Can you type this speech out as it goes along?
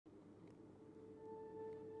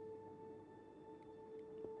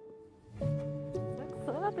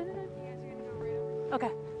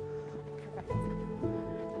Okay. Perfect.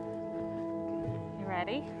 You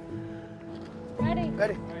ready? Ready.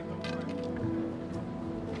 Ready.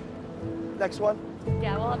 Next one.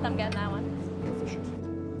 Yeah, we'll let them get in that one.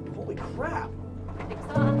 Holy crap. I think so.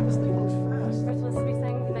 This thing moves fast. We're supposed to be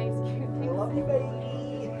saying nice, cute I things. love you, baby.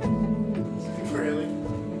 Really?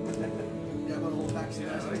 Yeah, I'm gonna hold back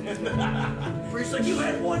cigars. Bree's like, you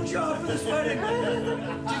had one job for this wedding.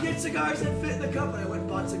 To get cigars that fit in the cup. And I went and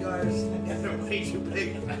bought cigars. And they're way too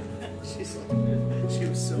big. She's like, she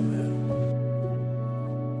was so mad.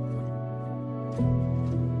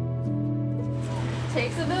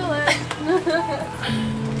 Takes a village.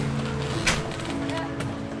 Yeah.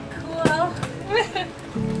 Cool.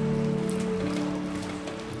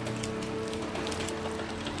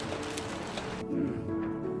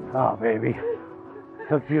 Oh, baby.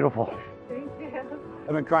 That's beautiful. Thank you.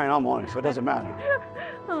 I've been crying all morning, so it doesn't matter.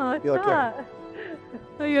 Oh, it's You okay? not.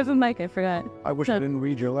 Oh, you have a mic, I forgot. I wish I didn't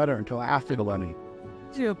read your letter until after the wedding.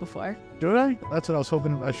 Did you do it before? Did I? That's what I was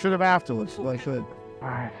hoping. I should have afterwards, but I should. All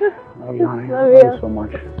right. Love you, honey. Love Love you. you so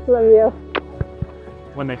much. Love you.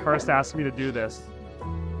 When they first asked me to do this,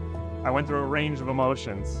 I went through a range of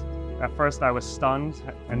emotions. At first I was stunned,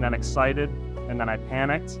 and then excited, and then I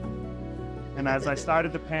panicked. And as I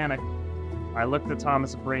started to panic, I looked at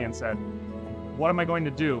Thomas and Bree and said, what am I going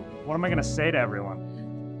to do? What am I going to say to everyone?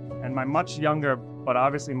 And my much younger, but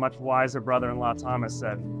obviously much wiser brother-in-law Thomas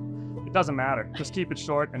said, it doesn't matter, just keep it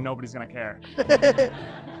short and nobody's going to care.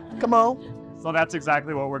 Come on. So that's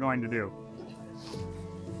exactly what we're going to do.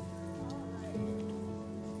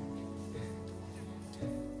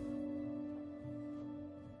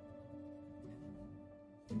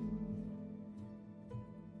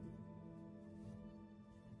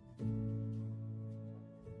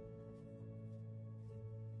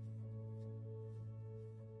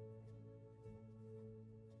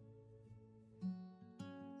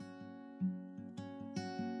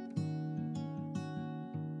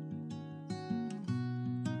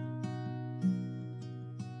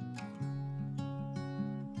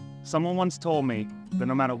 Someone once told me that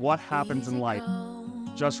no matter what happens in life,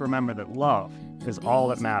 just remember that love is all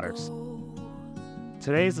that matters.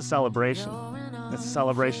 Today is a celebration. It's a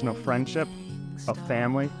celebration of friendship, of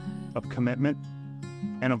family, of commitment,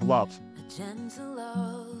 and of love.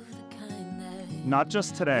 Not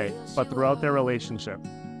just today, but throughout their relationship.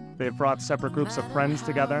 They've brought separate groups of friends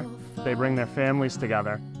together, they bring their families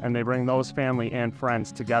together, and they bring those family and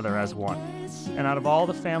friends together as one. And out of all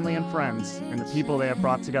the family and friends and the people they have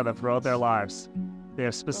brought together throughout their lives, they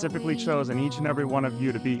have specifically chosen each and every one of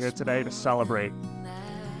you to be here today to celebrate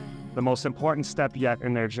the most important step yet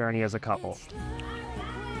in their journey as a couple.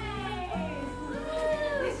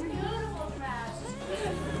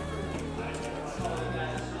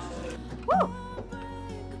 Woo!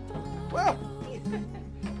 Wow.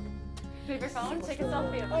 Leave your phone, take a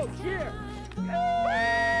selfie of Oh, us. yeah.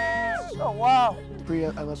 Oh, wow.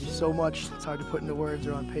 Bria, I love you so much. It's hard to put into words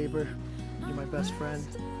or on paper. You're my best friend,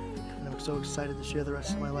 and I'm so excited to share the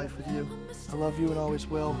rest of my life with you. I love you and always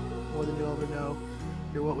will, more than you'll ever know.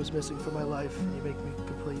 You're what was missing from my life, and you make me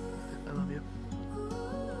complete. I love you.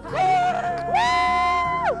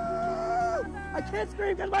 I can't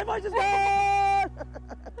scream because my voice is gone!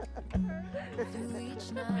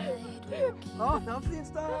 Oh, now I'm seeing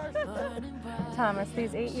stars! Thomas,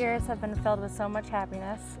 these 8 years have been filled with so much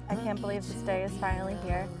happiness. I can't believe this day is finally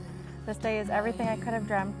here. This day is everything I could have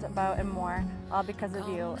dreamt about and more, all because of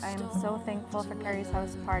you. I am so thankful for Carrie's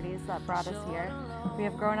house parties that brought us here. We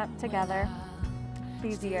have grown up together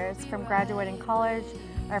these years, from graduating college,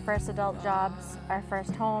 our first adult jobs, our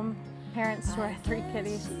first home, parents to our 3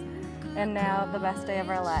 kitties, and now the best day of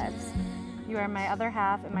our lives. You are my other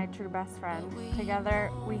half and my true best friend. Together,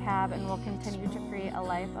 we have and will continue to create a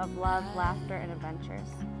life of love, laughter, and adventures.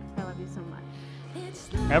 I love you so much.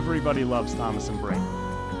 Everybody loves Thomas and Bree.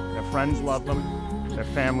 Their friends love them, their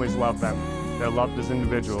families love them, they're loved as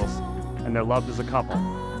individuals, and they're loved as a couple.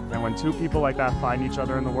 And when two people like that find each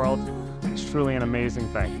other in the world, it's truly an amazing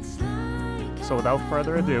thing. So without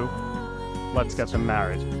further ado, let's get them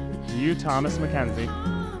married. Do you, Thomas Mackenzie,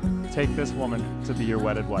 take this woman to be your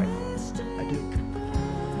wedded wife? I do.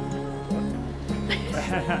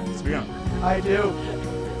 Speak up. I do.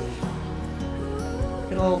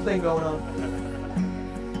 Get a little thing going on.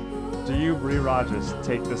 Do you, Bree Rogers,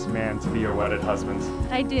 take this man to be your wedded husband?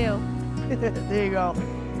 I do. There you go.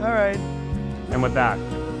 All right. And with that,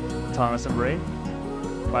 Thomas and Bree,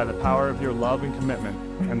 by the power of your love and commitment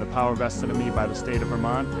and the power vested in me by the state of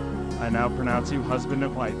Vermont, I now pronounce you husband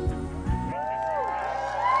and wife.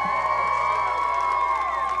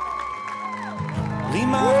 Leave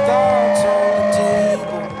my thoughts on the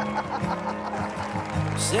table.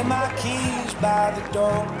 Set my keys by the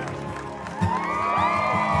door.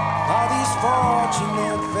 All these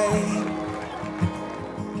fortunate fate,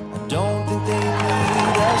 I don't think they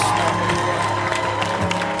need us no more.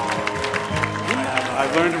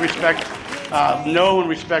 I've learned to respect, know and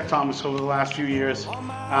respect Thomas over the last few years.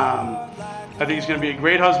 I think he's going to be a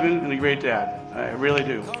great husband and a great dad. I really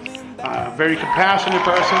do. Very compassionate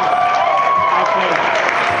person.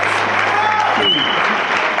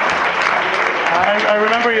 I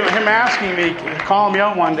remember him asking me, calling me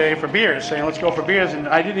out one day for beers, saying, let's go for beers. And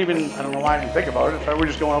I don't know why I didn't think about it. I thought we were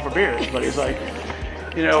just going out for beers. But he's like,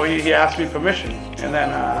 you know, he asked me permission. And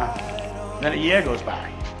then a year goes by.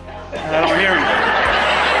 And I don't hear anything.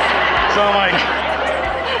 So I'm like,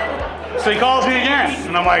 so he calls me again.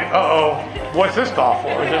 And I'm like, uh-oh, what's this call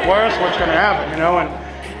for? Is it worse? What's going to happen? You know? And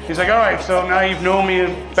he's like, all right, so now you've known me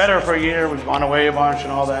better for a year. We've gone away a bunch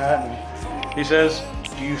and all that. And he says,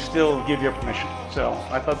 do you still give your permission? So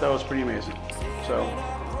I thought that was pretty amazing. So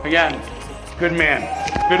again, good man.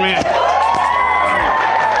 Good man.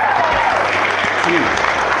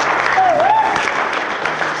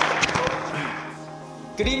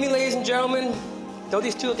 Good evening, ladies and gentlemen. Don't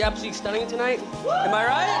these two look absolutely stunning tonight? Am I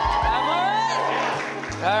right? Am I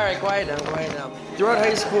right? All right, quiet down, quiet down. Throughout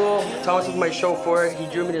high school, Thomas was my chauffeur. He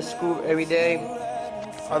drew me to school every day.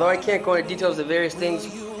 Although I can't go into details of the various things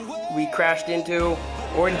we crashed into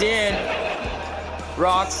or did,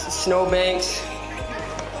 rocks, snowbanks,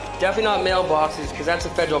 definitely not mailboxes, because that's a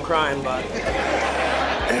federal crime, but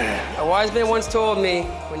a wise man once told me,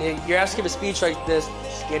 when you're asked to give a speech like this,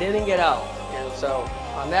 just get in and get out. And so,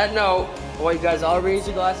 on that note, I want you guys all raise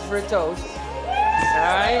your glasses for a toast.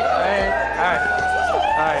 All right.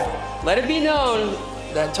 Let it be known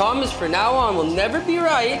that Thomas, from now on, will never be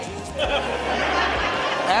right,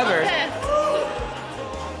 ever.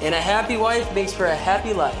 And a happy wife makes for a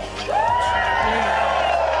happy life.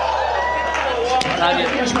 Love you.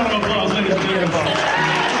 First round of applause, ladies and gentlemen.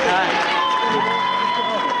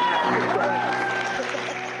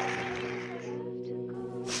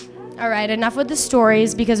 All right, enough with the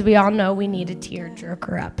stories, because we all know we need a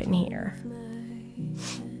tearjerker up in here.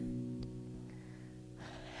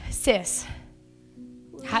 Sis,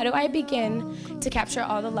 how do I begin to capture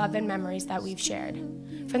all the love and memories that we've shared?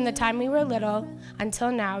 From the time we were little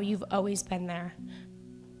until now, you've always been there.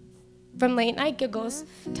 From late night giggles,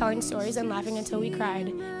 telling stories and laughing until we cried,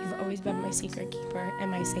 you've always been my secret keeper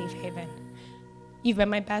and my safe haven. You've been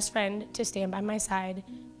my best friend to stand by my side.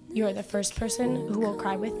 You are the first person who will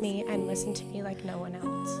cry with me and listen to me like no one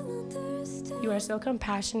else. You are so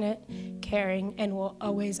compassionate, caring, and will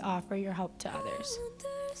always offer your help to others.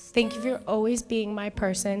 Thank you for always being my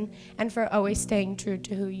person and for always staying true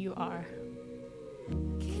to who you are.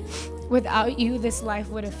 Without you, this life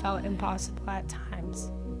would have felt impossible at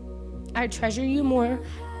times. I treasure you more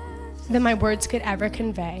than my words could ever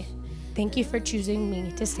convey. Thank you for choosing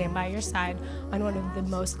me to stand by your side on one of the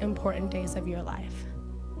most important days of your life.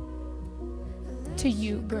 To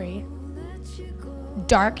you, Bree,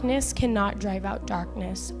 darkness cannot drive out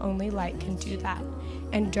darkness, only light can do that.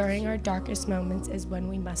 And during our darkest moments is when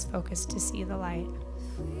we must focus to see the light.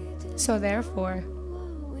 So therefore,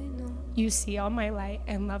 you see all my light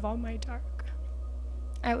and love all my dark.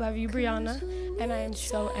 I love you, Brianna, and I am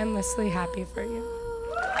so endlessly happy for you.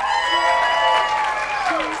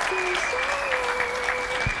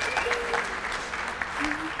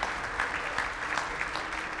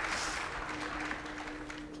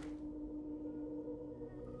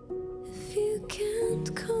 If you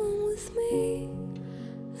can't come with me,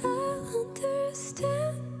 I'll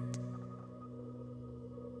understand.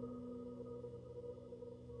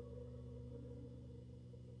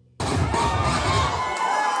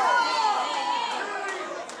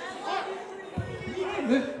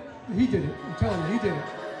 He did it. I'm telling you, he did it.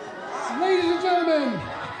 Ladies and gentlemen,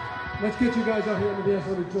 let's get you guys out here on the dance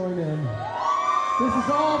floor to join in. This is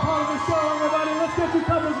all part of the show, everybody. Let's get you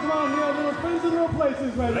couples come on here, little friends in little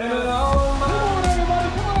places right now. Come on, everybody.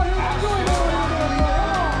 Come on here. Let's join in on the dance floor. Come on.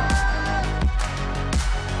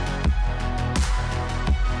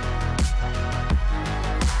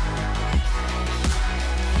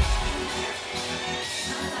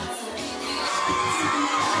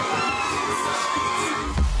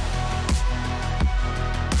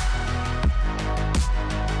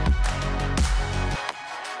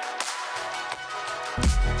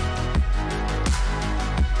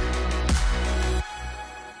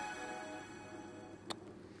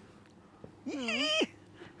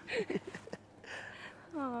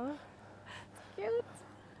 Aw, cute.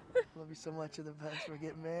 Love you so much. You're the best. We're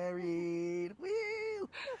getting married. Woo!